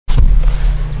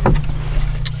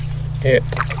It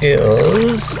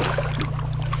is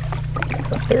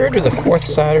the 3rd or the 4th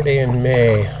Saturday in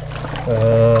May.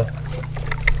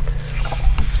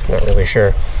 Not really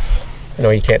sure. I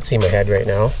know you can't see my head right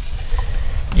now.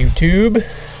 YouTube.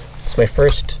 It's my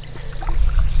first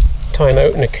time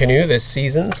out in a canoe this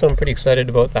season, so I'm pretty excited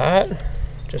about that.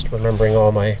 Just remembering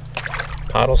all my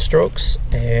paddle strokes,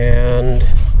 and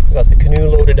I got the canoe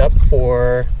loaded up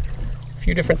for a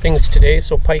few different things today.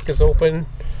 So pike is open.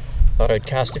 Thought I'd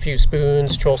cast a few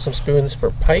spoons, troll some spoons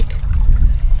for pike,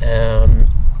 and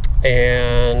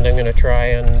I'm gonna try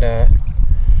and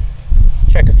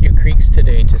check a few creeks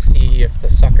today to see if the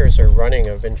suckers are running.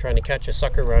 I've been trying to catch a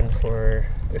sucker run for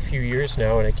a few years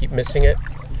now and I keep missing it.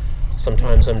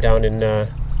 Sometimes I'm down in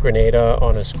Grenada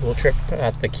on a school trip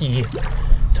at the key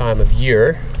time of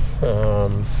year.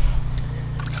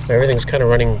 Everything's kind of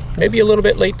running maybe a little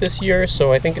bit late this year,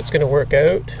 so I think it's going to work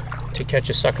out to catch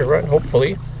a sucker run,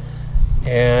 hopefully.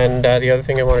 And the other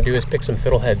thing I want to do is pick some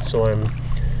fiddleheads, so I'm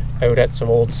out at some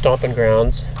old stomping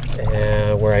grounds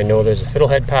where I know there's a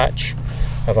fiddlehead patch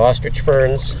of ostrich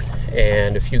ferns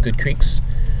and a few good creeks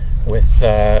with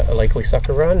a likely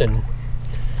sucker run, and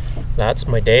that's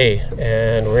my day.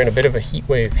 And we're in a bit of a heat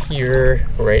wave here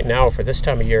right now for this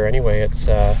time of year anyway. It's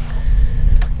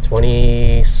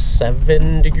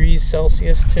 27 degrees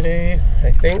Celsius today,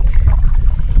 I think.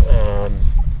 A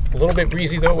little bit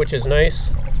breezy though, which is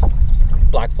nice.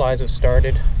 Black flies have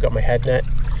started. Got my head net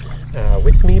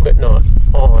with me, but not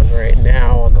on right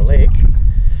now on the lake.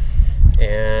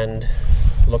 And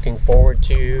looking forward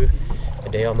to a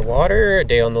day on the water, a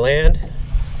day on the land,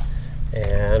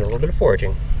 and a little bit of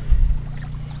foraging.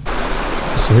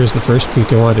 So here's the first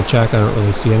creek I wanted to check. I don't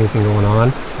really see anything going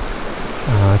on.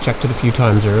 I checked it a few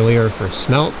times earlier for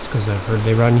smelts because I've heard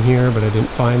they run here, but I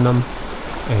didn't find them.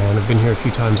 And I've been here a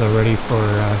few times already for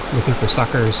looking for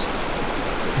suckers.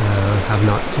 Have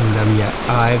not seen them yet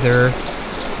either.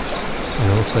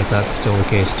 And it looks like that's still the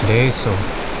case today, so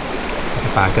I'll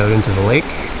get back out into the lake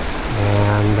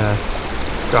and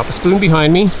drop a spoon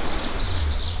behind me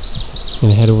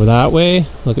and head over that way.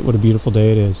 Look at what a beautiful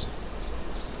day it is.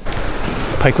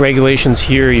 Pike regulations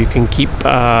here, you can keep,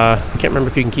 I can't remember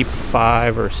if you can keep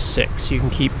 5 or 6. You can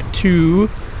keep 2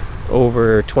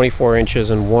 over 24 inches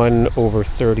and 1 over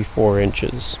 34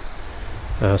 inches.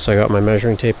 So I got my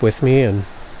measuring tape with me and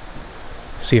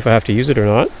see if I have to use it or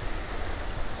not.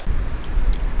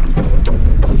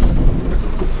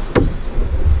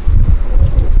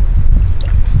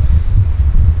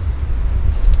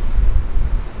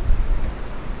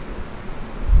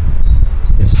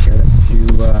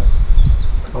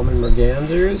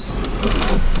 Mergansers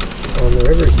on the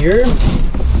river here.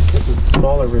 This is the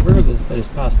smaller river that is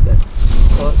past the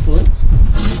confluence.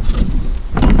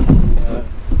 And,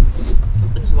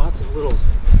 there's lots of little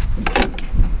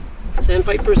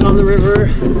sandpipers on the river.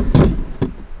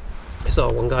 I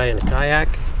saw one guy in a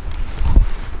kayak,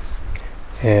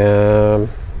 and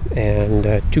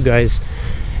 2 guys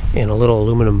in a little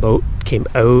aluminum boat came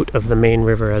out of the main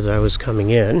river as I was coming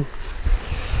in.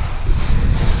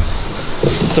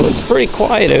 So it's pretty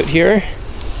quiet out here.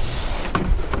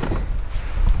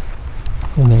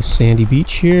 A nice sandy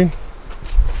beach here.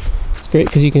 It's great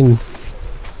because you can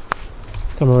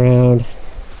come around,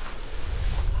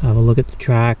 have a look at the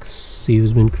tracks, see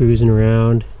who's been cruising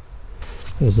around.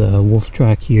 There's a wolf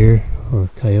track here, or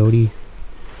coyote,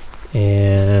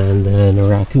 and then a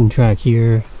raccoon track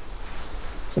here.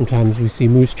 Sometimes we see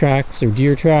moose tracks or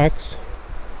deer tracks.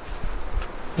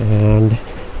 And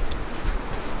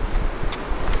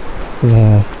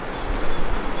the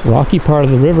rocky part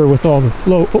of the river with all the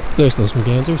flow. Oh, there's those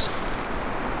mergansers.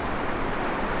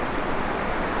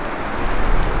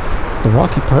 The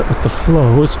rocky part with the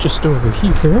flow is just over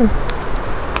here.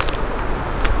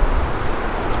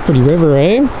 It's a pretty river,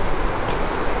 eh?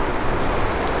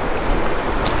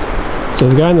 So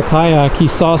the guy in the kayak, he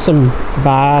saw some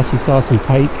bass, he saw some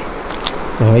pike.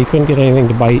 He couldn't get anything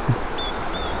to bite,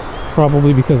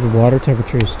 probably because the water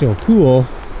temperature is still cool.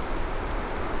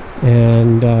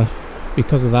 And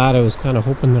because of that, I was kind of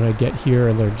hoping that I'd get here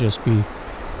and there'd just be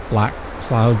black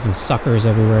clouds of suckers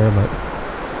everywhere, but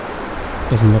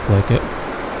doesn't look like it.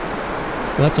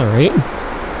 Well, that's alright,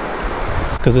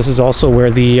 because this is also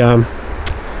where the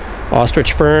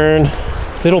ostrich fern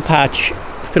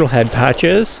fiddlehead patch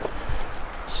is.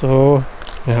 So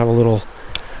I have a little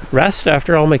rest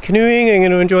after all my canoeing. I'm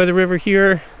going to enjoy the river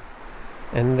here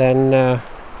and then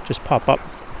just pop up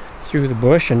through the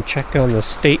bush and check on the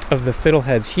state of the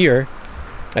fiddleheads here.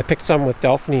 I picked some with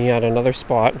Delphine at another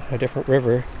spot, a different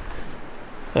river,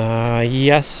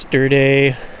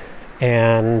 yesterday,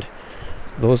 and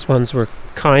those ones were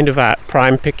kind of at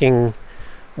prime picking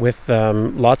with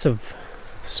lots of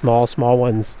small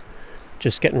ones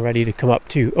just getting ready to come up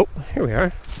too. Oh, here we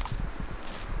are.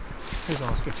 There's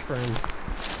ostrich fern.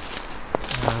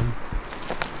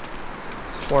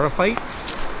 Sporophytes.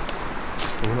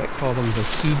 You might call them the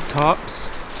seed tops,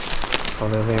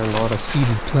 although they are not a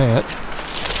seeded plant.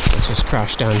 Let's just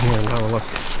crash down here and have a look.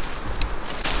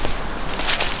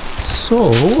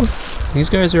 So, these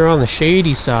guys are on the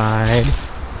shady side,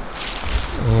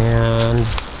 and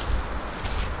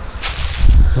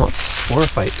not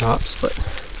sporophyte tops, but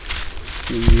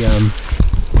the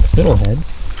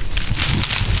fiddleheads.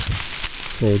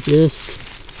 They're just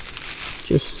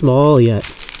small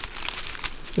yet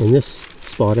in this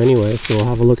spot anyway, so we'll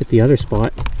have a look at the other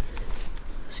spot,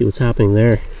 see what's happening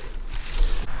there.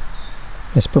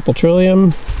 Nice purple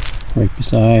trillium right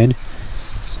beside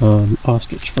some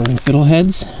ostrich fern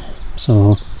fiddleheads.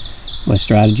 So my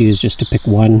strategy is just to pick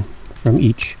one from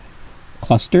each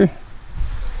cluster.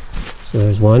 So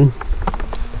there's one.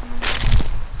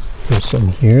 There's some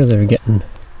here that are getting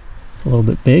a little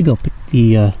bit big. I'll pick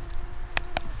the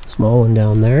small one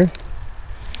down there.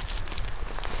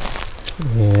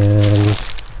 And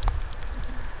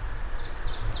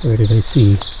where did I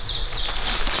see?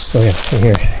 Oh yeah, right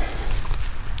here.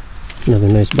 Another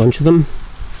nice bunch of them.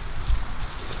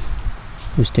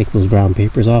 Just take those brown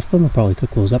papers off them. I'll probably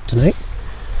cook those up tonight.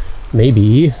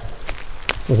 Maybe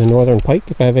with a northern pike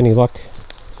if I have any luck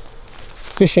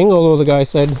fishing, although the guy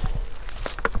said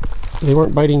they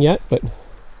weren't biting yet, but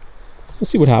we'll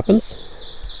see what happens.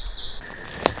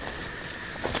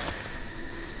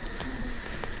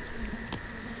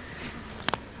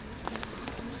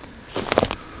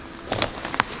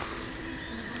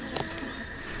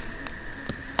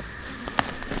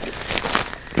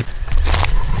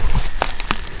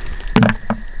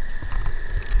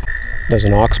 There's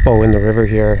an oxbow in the river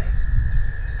here,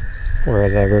 where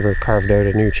the river carved out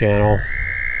a new channel.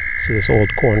 See, this old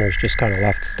corner is just kind of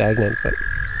left stagnant, but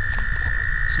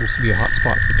seems to be a hot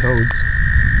spot for toads.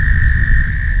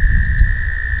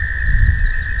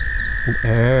 And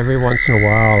every once in a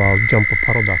while I'll jump a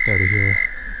puddle duck out of here.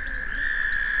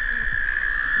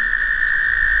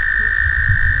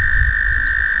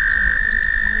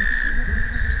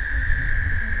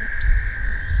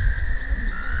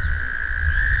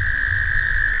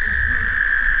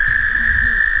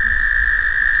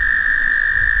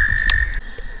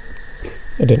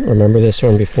 I didn't remember this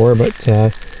from before, but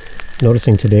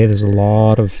noticing today there's a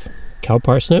lot of cow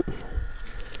parsnip,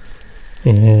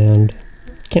 and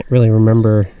can't really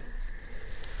remember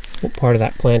what part of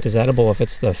that plant is edible, if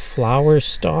it's the flower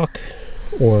stalk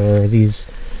or these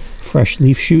fresh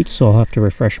leaf shoots, so I'll have to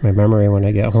refresh my memory when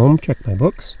I get home, check my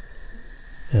books,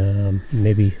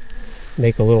 maybe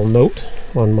make a little note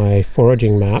on my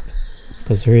foraging map,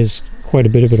 because there is quite a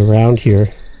bit of it around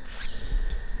here.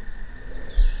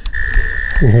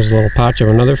 And here's a little patch of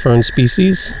another fern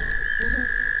species.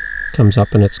 Comes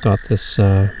up and it's got this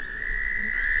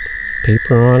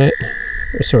paper on it.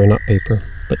 Or, sorry, not paper,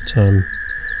 but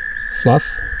fluff.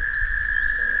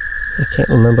 I can't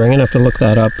remember. I'm going to have to look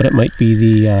that up, but it might be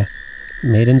the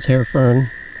maiden's hair fern,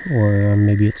 or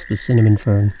maybe it's the cinnamon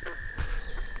fern.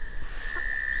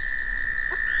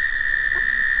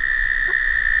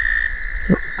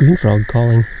 Oh, green frog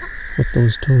calling with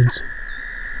those toads.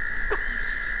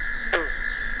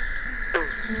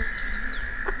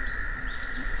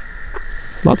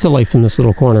 Lots of life in this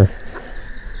little corner.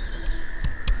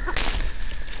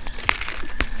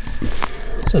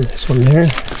 That's a nice one there.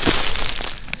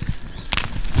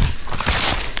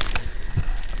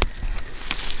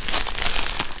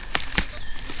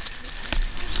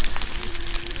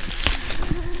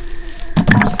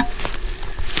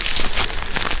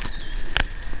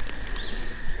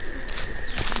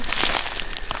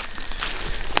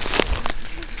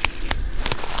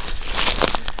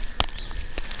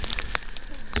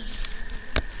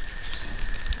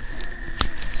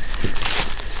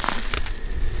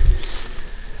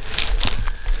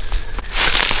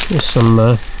 There's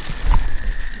some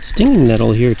stinging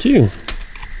nettle here too.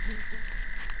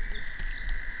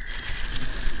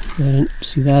 I didn't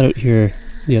see that out here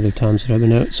the other times that I've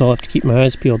been out, so I'll have to keep my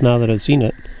eyes peeled now that I've seen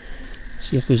it.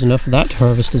 See if there's enough of that to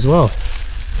harvest as well.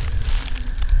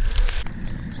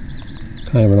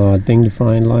 Kind of an odd thing to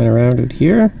find lying around out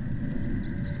here.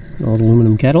 An old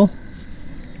aluminum kettle.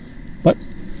 But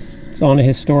it's on a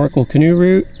historical canoe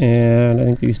route, and I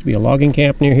think there used to be a logging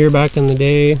camp near here back in the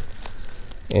day.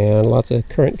 And lots of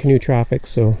current canoe traffic,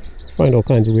 so find all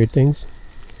kinds of weird things.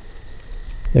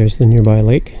 There's the nearby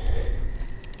lake.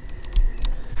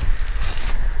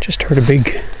 Just heard a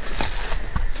big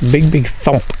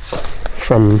thump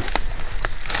from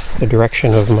the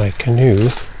direction of my canoe.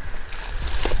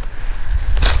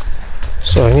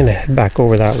 So I'm going to head back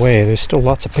over that way. There's still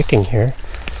lots of picking here,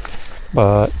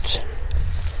 but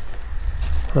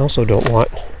I also don't want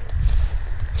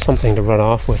something to run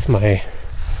off with my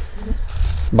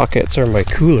buckets or my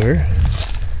cooler.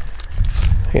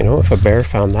 You know, if a bear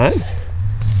found that,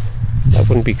 that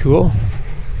wouldn't be cool.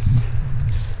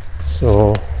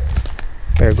 So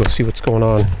better go see what's going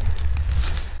on.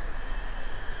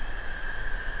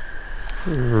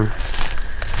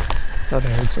 Thought I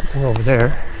heard something over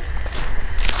there.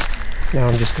 Now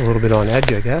I'm just a little bit on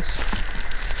edge, I guess.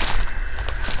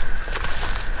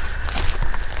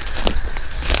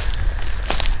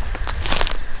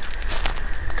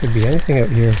 Could be anything out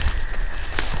here.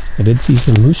 I did see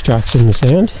some moose tracks in the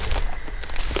sand.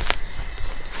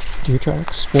 Deer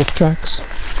tracks, wolf tracks.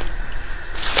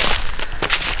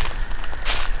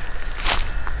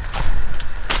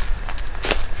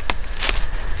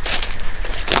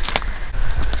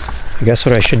 I guess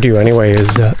what I should do anyway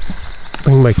is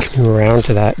bring my canoe around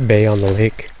to that bay on the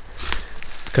lake,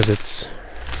 because it's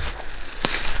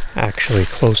actually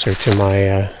closer to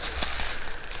my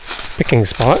picking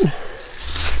spot,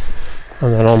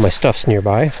 and then all my stuff's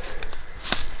nearby.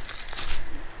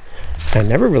 I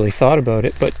never really thought about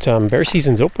it, but bear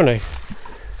season's open. I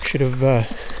should have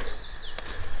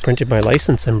printed my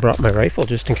license and brought my rifle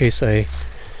just in case I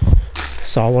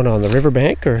saw one on the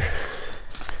riverbank or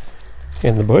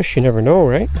in the bush. You never know,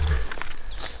 right?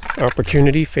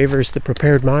 Opportunity favors the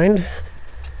prepared mind.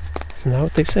 Isn't that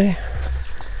what they say?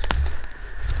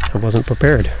 I wasn't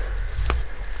prepared.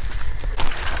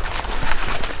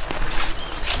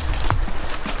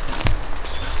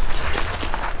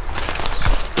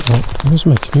 Well, there's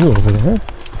my canoe over there.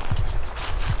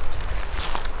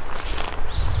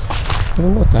 I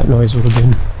don't know what that noise would have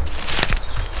been.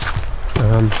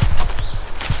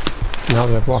 Now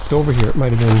that I've walked over here, it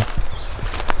might have been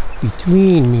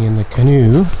between me and the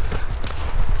canoe.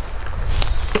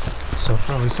 So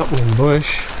probably something in the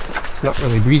bush. It's not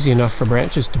really breezy enough for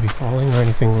branches to be falling or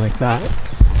anything like that.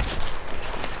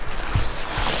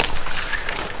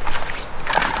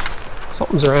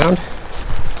 Something's around.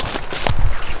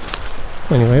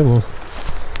 Anyway, we'll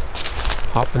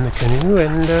hop in the canoe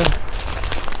and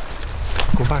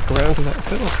go back around to that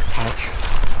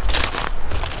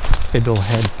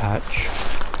fiddlehead patch.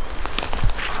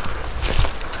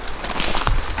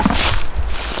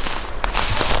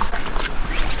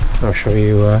 I'll show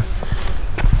you,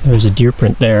 there's a deer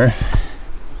print there,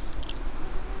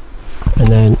 and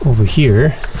then over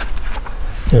here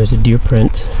there's a deer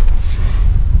print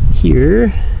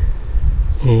here,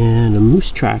 and a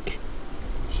moose track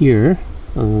here.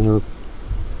 They're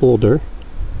older,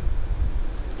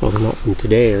 probably not from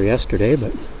today or yesterday,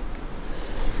 but,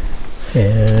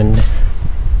 and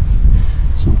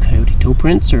some coyote toe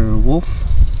prints or wolf.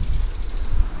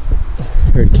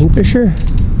 Heard kingfisher.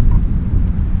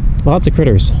 Lots of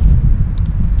critters.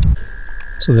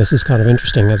 So this is kind of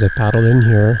interesting. As I paddled in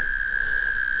here,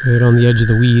 right on the edge of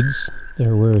the weeds,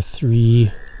 there were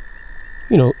 3,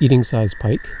 eating size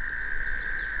pike.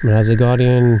 But as I got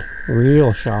in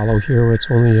real shallow here, where it's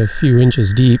only a few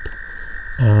inches deep,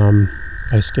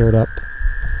 I scared up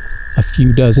a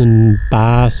few dozen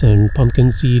bass and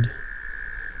pumpkin seed.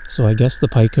 So I guess the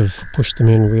pike have pushed them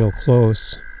in real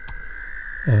close.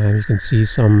 You can see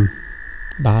some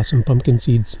bass and pumpkin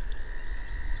seeds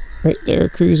right there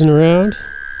cruising around,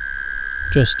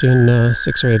 just in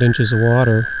 6 or 8 inches of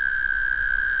water.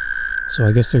 So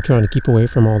I guess they're trying to keep away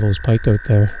from all those pike out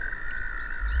there,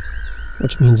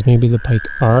 which means maybe the pike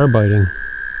are biting.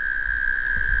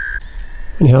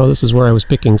 Anyhow, this is where I was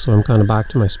picking, so I'm kind of back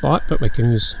to my spot, but my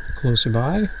canoe's closer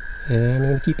by, and I'm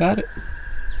going to keep at it.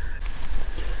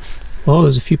 Well,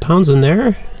 there's a few pounds in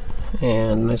there,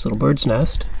 and a nice little bird's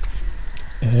nest.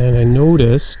 And I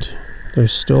noticed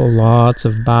there's still lots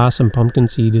of bass and pumpkin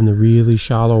seed in the really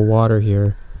shallow water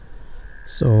here.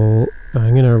 So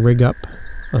I'm going to rig up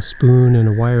a spoon and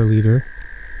a wire leader,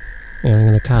 and I'm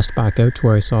going to cast back out to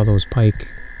where I saw those pike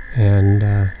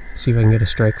and see if I can get a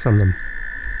strike from them.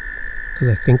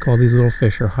 Because I think all these little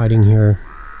fish are hiding here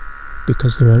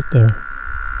because they're out there.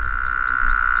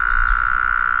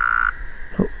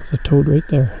 Oh, there's a toad right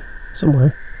there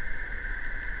somewhere.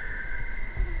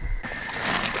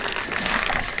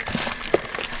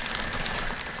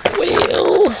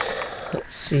 Well,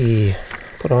 let's see.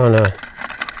 Put on a...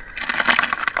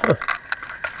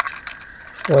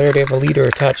 I already have a leader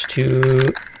attached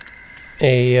to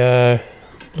a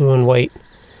blue and white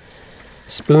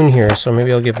spoon here, so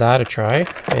maybe I'll give that a try.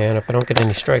 And if I don't get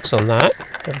any strikes on that,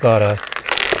 I've got a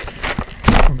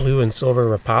blue and silver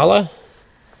Rapala.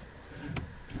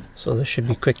 So this should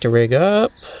be quick to rig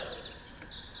up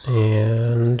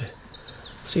and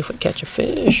see if I catch a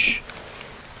fish.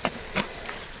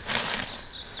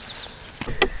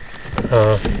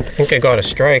 I think I got a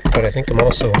strike, but I think I'm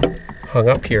also hung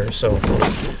up here, so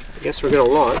I guess we're gonna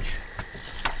launch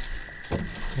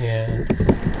and see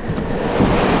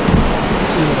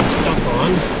what I'm stuck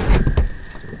on.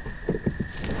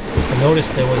 I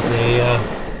noticed there was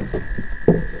a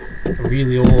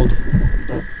really old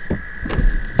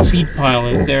feed pile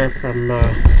out there from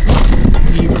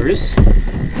beavers,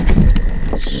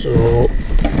 so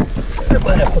I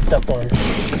might have hooked up on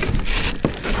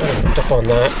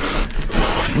that.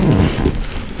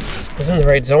 Was in the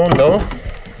right zone though.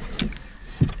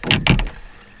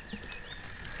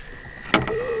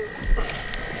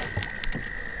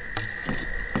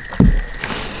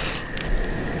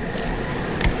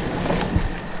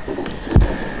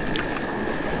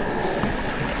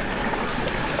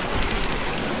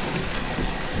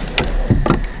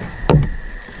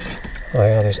 Oh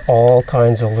yeah, there's all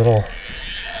kinds of little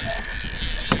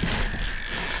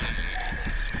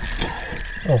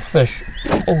fish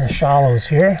in the shallows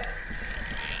here.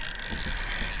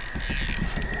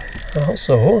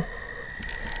 Also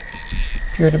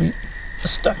appear to be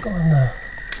stuck on the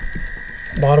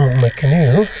bottom of my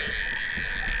canoe.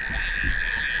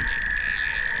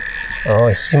 Oh,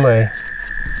 I see my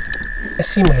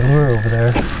lure over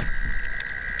there.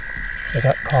 I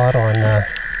got caught on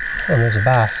there's a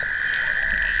bass.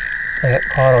 I got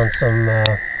caught on some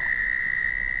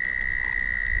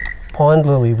pond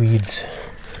lily weeds.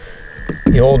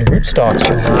 The old rootstocks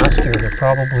from last year, they're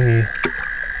probably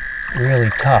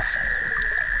really tough.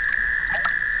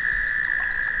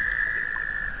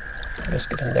 Just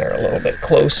get in there a little bit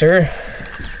closer.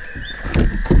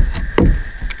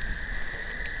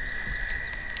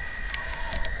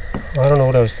 I don't know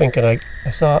what I was thinking. I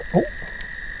saw, oh,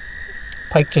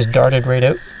 pike just darted right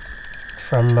out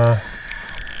from where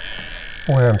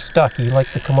I'm stuck. He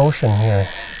likes the commotion here.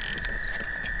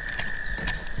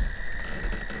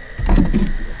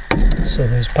 So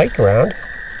there's pike around,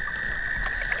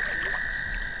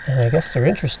 and I guess they're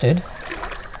interested.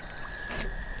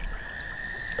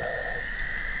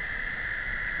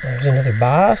 There's another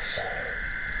bass.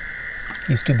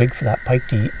 He's too big for that pike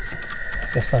to eat. I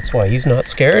guess that's why he's not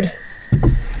scared.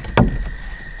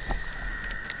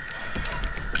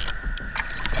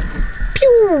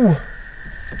 Pew!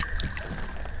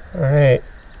 Alright,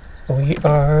 we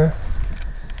are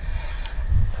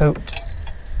out.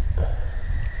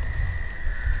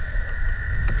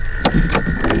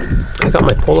 I got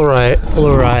my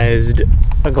polarized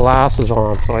glasses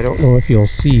on, so I don't know if you'll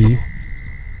see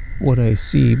what I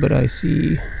see, but I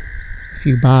see a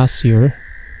few bass here.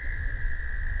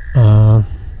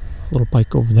 Little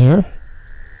pike over there.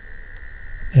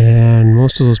 And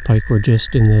most of those pike were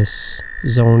just in this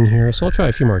zone here, so I'll try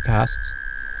a few more casts.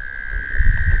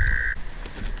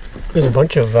 There's a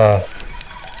bunch of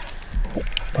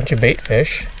bait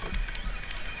fish,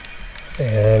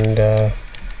 and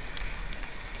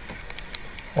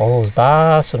all those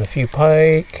bass and a few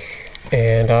pike,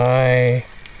 and I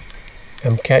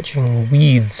am catching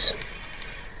weeds,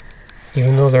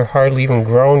 even though they're hardly even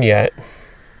grown yet.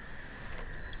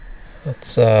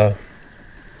 That's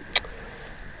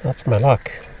my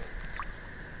luck.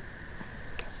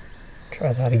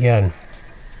 Try that again.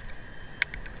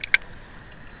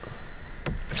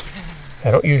 I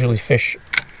don't usually fish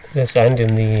this end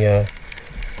in the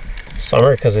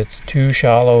summer because it's too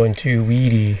shallow and too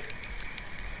weedy.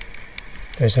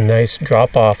 There's a nice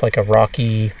drop off, like a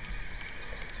rocky,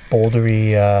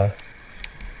 bouldery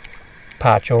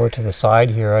patch over to the side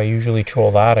here. I usually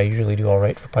troll that. I usually do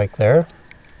alright for pike there.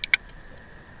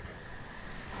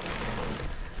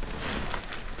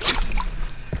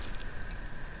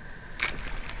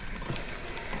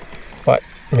 But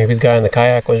maybe the guy in the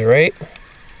kayak was right.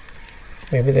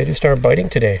 Maybe they do start biting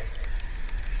today.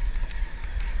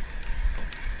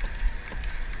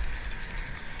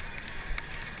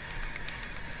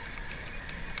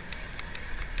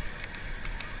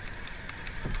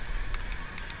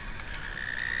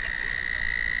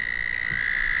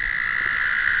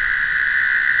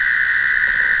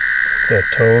 The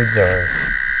toads are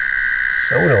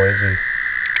so noisy.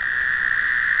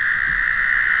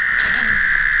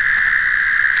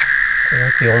 They're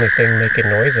like the only thing making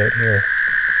noise out here.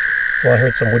 Well, I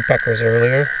heard some woodpeckers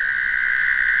earlier.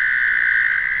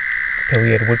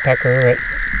 Pileated woodpecker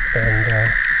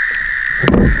and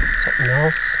something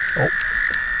else. Oh,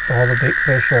 all the bait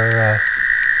fish are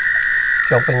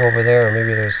jumping over there.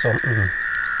 Maybe there's something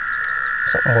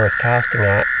worth casting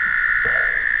at.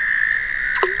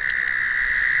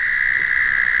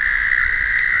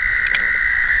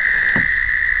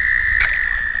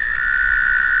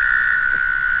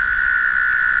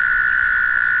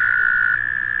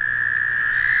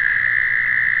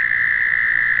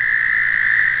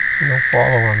 follow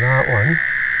on that one.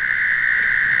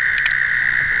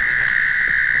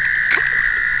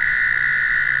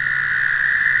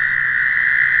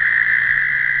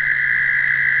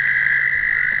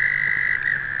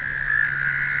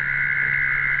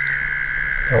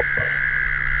 Oh.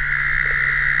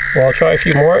 Well, I'll try a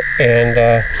few more and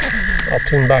I'll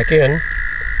tune back in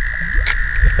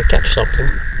if I catch something.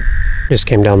 Just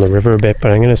came down the river a bit,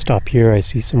 but I'm going to stop here. I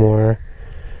see some more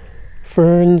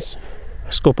ferns.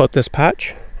 I'll scope out this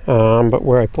patch, but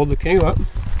where I pulled the canoe up,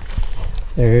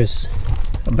 there's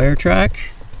a bear track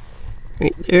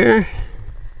right there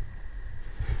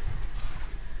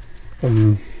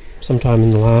from sometime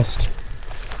in the last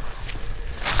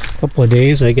couple of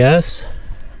days, I guess.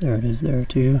 There it is there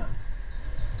too.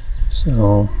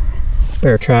 So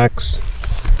bear tracks,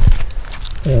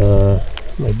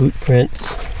 my boot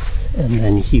prints, and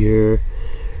then here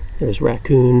there's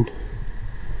raccoon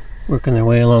working their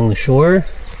way along the shore.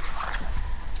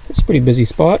 It's a pretty busy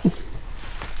spot.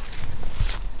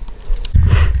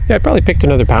 Yeah, I probably picked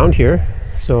another pound here,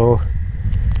 so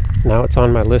now it's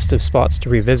on my list of spots to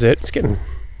revisit. It's getting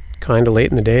kind of late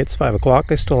in the day. It's 5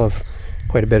 o'clock. I still have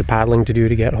quite a bit of paddling to do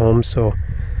to get home, so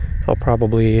I'll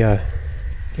probably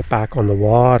get back on the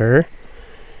water,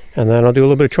 and then I'll do a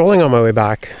little bit of trolling on my way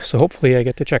back. So hopefully I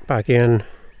get to check back in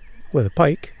with a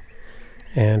pike,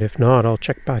 and if not, I'll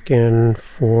check back in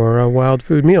for a wild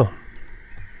food meal.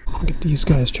 Look at these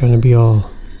guys trying to be all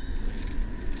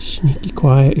sneaky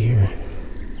quiet here.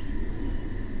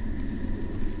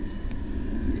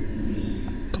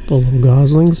 Couple of little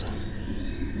goslings.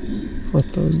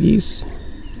 Like those geese.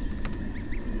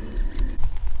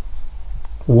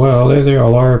 Well, there they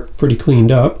all are, pretty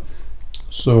cleaned up.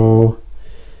 So,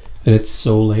 and it's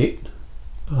so late.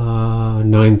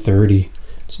 9:30.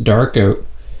 It's dark out.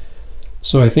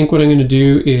 So I think what I'm going to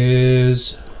do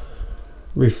is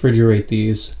refrigerate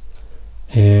these,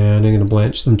 and I'm going to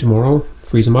blanch them tomorrow,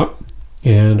 freeze them up,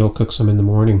 and I'll cook some in the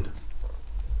morning.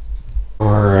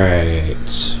 Alright,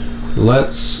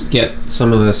 let's get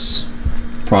some of this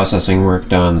processing work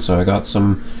done. So I got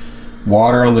some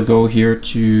water on the go here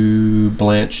to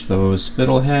blanch those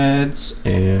fiddleheads,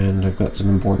 and I've got some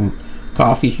important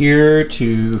coffee here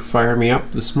to fire me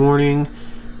up this morning.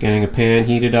 Getting a pan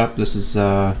heated up. This is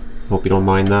hope you don't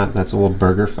mind that. That's old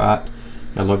burger fat.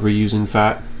 I love reusing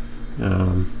fat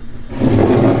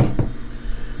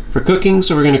for cooking.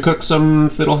 So we're going to cook some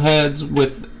fiddleheads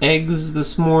with eggs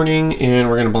this morning, and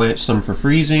we're going to blanch some for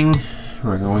freezing.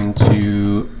 We're going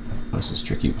to, this is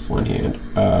tricky with one hand,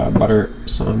 butter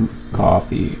some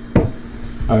coffee.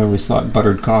 I always thought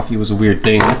buttered coffee was a weird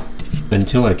thing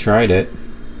until I tried it,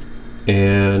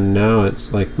 and now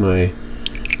it's like my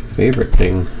favorite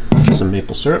thing. Some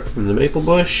maple syrup from the maple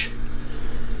bush.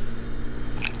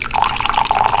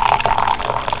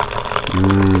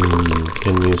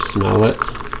 Can you smell it?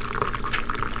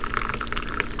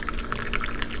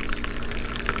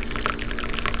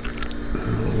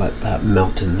 I'll let that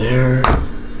melt in there.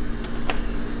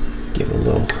 Give a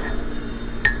little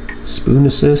spoon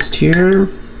assist here.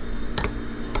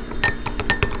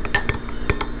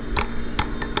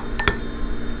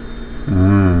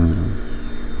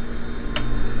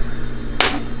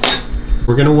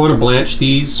 We're going to want to blanch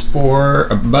these for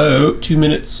about 2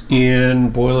 minutes in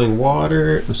boiling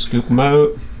water. Scoop them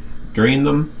out, drain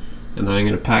them, and then I'm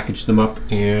going to package them up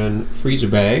in freezer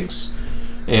bags.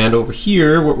 And over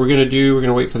here, what we're going to do, we're going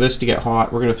to wait for this to get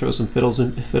hot. We're going to throw some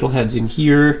fiddleheads in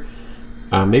here,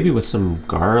 maybe with some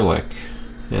garlic,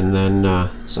 and then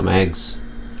some eggs.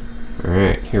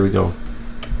 Alright, here we go.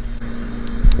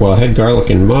 Well, I had garlic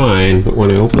in mine, but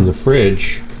when I opened the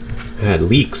fridge, I had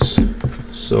leeks.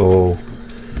 So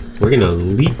we're gonna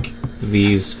leek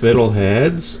these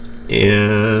fiddleheads,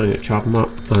 and I'm gonna chop them up.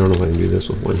 I don't know if I can do this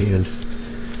with one hand.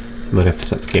 I might have to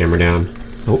set the camera down.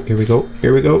 Oh, here we go.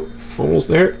 Here we go. Almost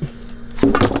there.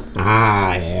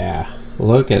 Ah, yeah.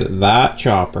 Look at that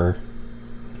chopper.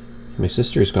 My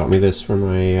sister's got me this for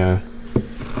my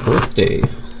birthday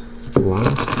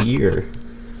last year.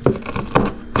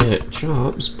 And it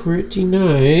chops pretty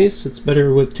nice. It's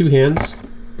better with two hands.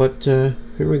 But here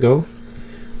we go.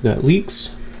 Got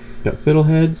leeks. Got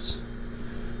fiddleheads.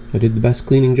 I did the best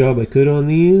cleaning job I could on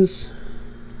these.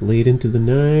 Late into the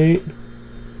night.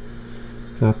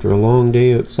 After a long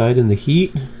day outside in the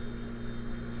heat.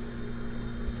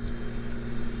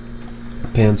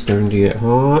 Pan's starting to get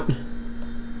hot.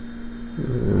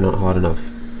 Not hot enough.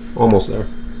 Almost there.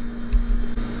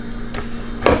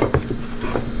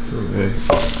 Okay.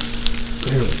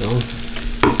 There we go.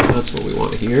 That's what we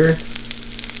want to hear. A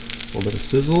little bit of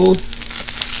sizzle.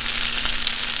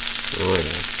 Oh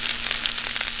yeah.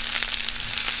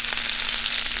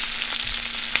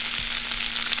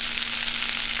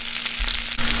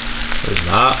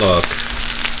 that look?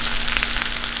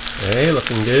 Hey,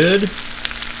 looking good.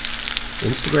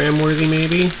 Instagram worthy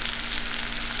maybe.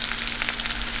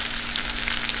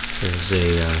 There's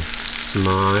a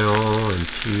smile and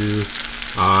 2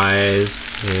 eyes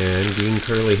and green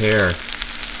curly hair.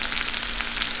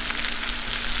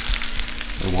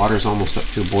 The water's almost up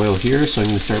to a boil here, so I'm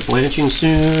going to start blanching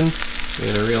soon.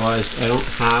 And I realized I don't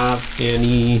have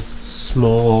any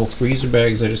small freezer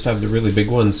bags, I just have the really big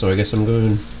ones, so I guess I'm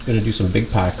going to do some big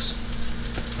packs.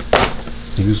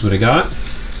 Use what I got.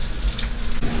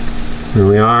 Here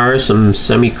we are, some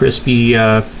semi-crispy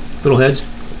fiddleheads.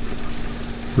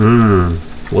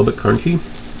 A little bit crunchy,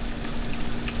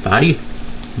 fatty,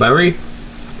 buttery.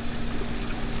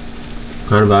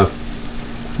 Kind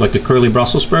of like a curly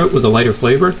Brussels sprout with a lighter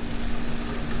flavor.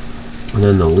 And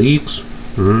then the leeks,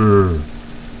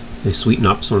 they sweeten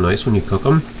up so nice when you cook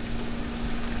them.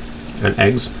 And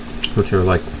eggs, which are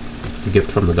like a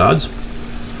gift from the gods,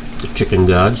 the chicken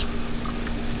gods.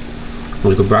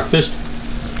 Really good breakfast.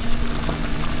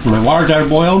 My water's out of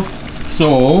boil,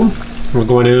 so we're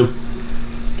going to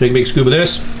take a big scoop of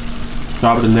this,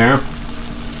 drop it in there,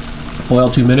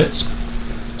 boil 2 minutes,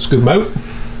 scoop them out,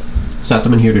 set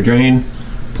them in here to drain,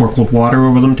 pour cold water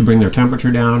over them to bring their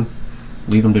temperature down,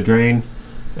 leave them to drain,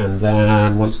 and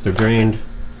then once they're drained,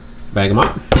 bag them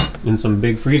up in some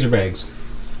big freezer bags.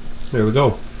 There we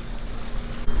go.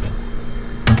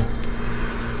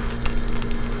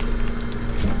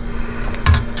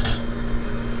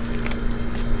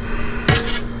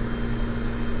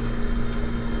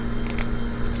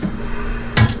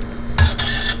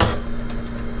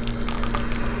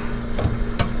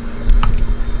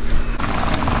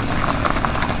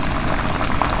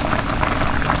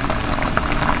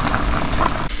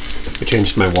 I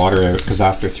changed my water out because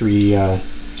after three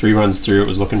runs through it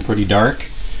was looking pretty dark.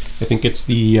 I think it's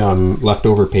the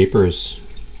leftover papers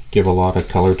give a lot of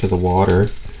color to the water.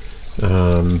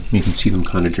 You can see them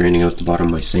kind of draining out the bottom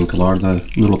of my sink. A lot of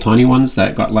the little tiny ones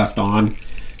that got left on,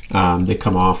 they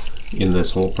come off in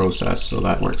this whole process, so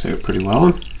that works out pretty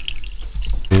well.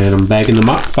 And I'm bagging them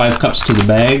up, 5 cups to the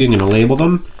bag. I'm going to label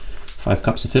them. 5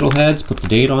 cups of fiddleheads, put the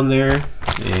date on there,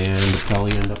 and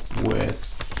probably end up with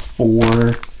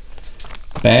 4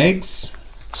 bags.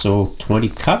 So 20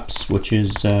 cups, which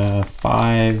is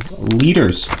 5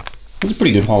 liters. That's a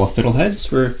pretty good haul of fiddleheads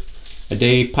for a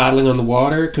day paddling on the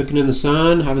water, cooking in the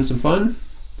sun, having some fun.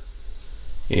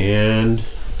 And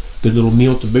good little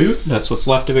meal to boot. That's what's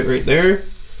left of it right there.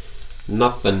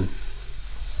 Nothing.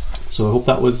 So I hope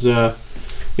that was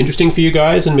interesting for you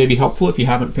guys and maybe helpful if you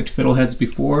haven't picked fiddleheads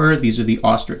before. These are the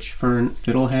Ostrich fern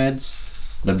fiddleheads.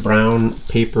 The brown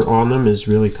paper on them is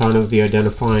really kind of the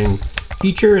identifying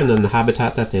feature, and then the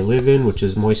habitat that they live in, which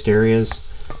is moist areas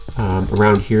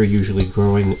around here, usually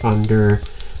growing under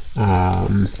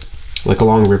like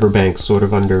along riverbanks, sort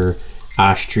of under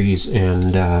ash trees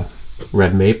and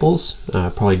red maples.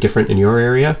 Probably different in your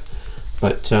area,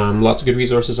 but lots of good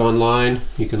resources online.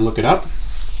 You can look it up,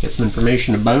 get some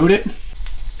information about it.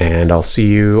 And I'll see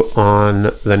you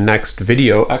on the next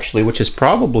video, actually, which is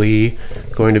probably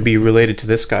going to be related to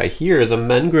this guy here, the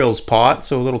Mengrills pot.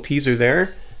 So a little teaser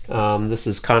there. This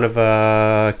is kind of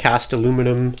a cast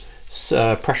aluminum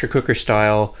pressure cooker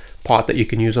style pot that you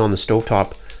can use on the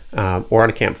stovetop or on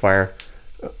a campfire,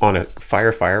 on a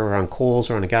fire or on coals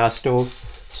or on a gas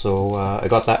stove. So I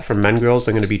got that from Mengrills.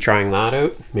 I'm going to be trying that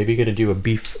out. Maybe going to do a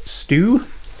beef stew.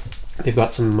 They've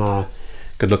got some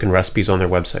good looking recipes on their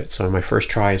website. So my first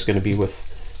try is going to be with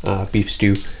beef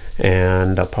stew,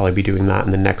 and I'll probably be doing that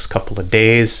in the next couple of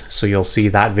days. So you'll see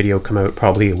that video come out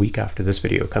probably a week after this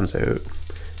video comes out.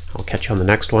 I'll catch you on the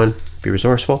next one. Be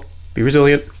resourceful, be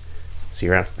resilient. See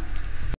you around.